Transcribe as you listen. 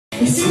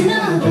in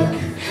a book,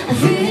 a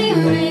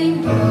reading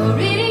rainbow,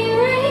 reading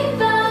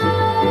rainbow.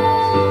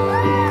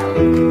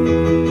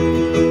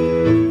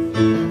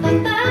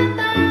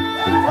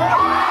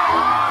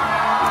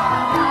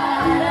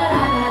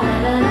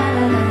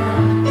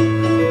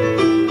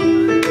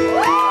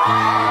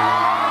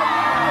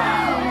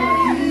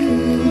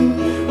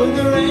 When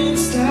the rain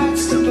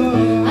starts to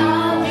pour,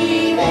 I'll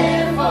be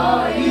there for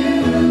you,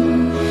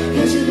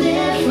 'cause you're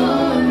there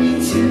for me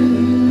too.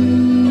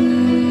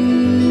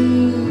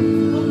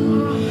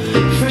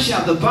 fresh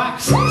out the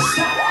box, stop the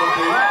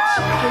garage,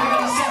 get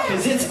ready set,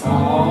 'cause it's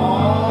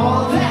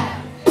all that.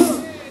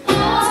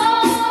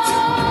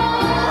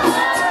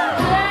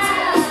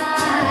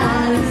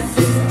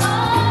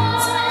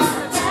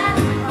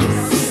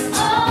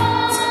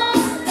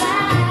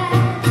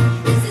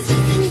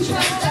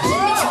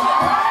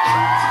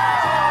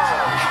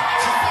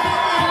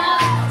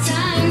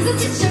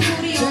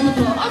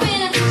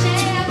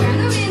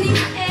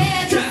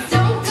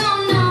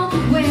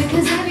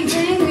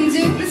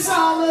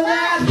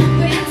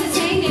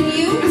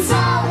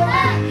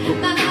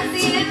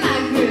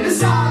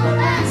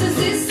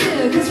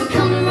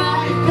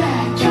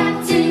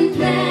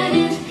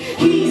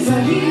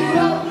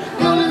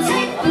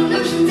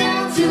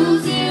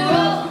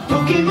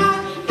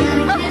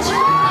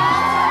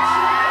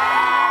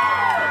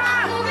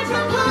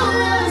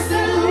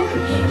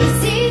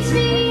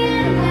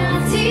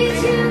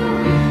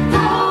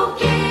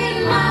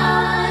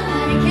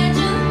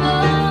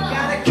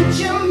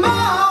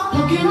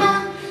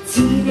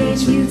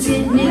 Teenage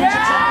Mutant Ninja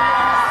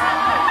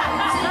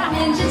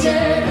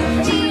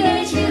Turtles,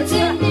 Teenage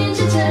Mutant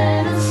Ninja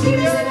Turtles,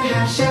 heroes in a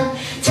house show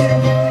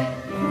together.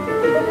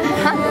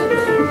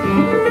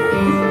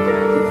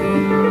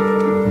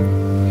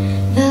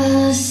 The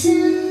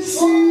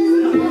Simpsons.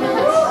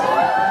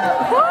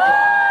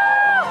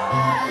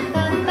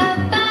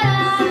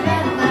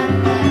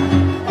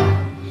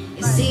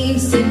 It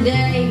seems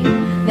today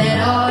that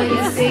all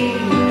you see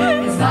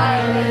is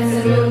violence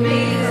in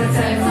movies and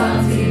sex on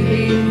TV.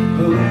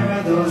 Where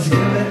are those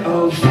good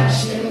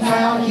old-fashioned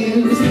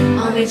values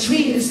On which we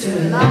used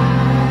to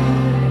lie?